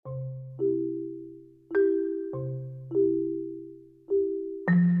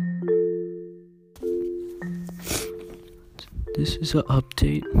This is an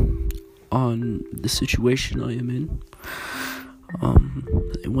update on the situation I am in.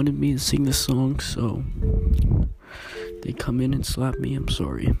 They wanted me to sing the song, so they come in and slap me. I'm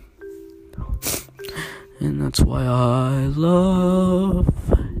sorry. And that's why I love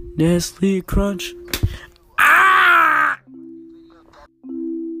Nestle Crunch.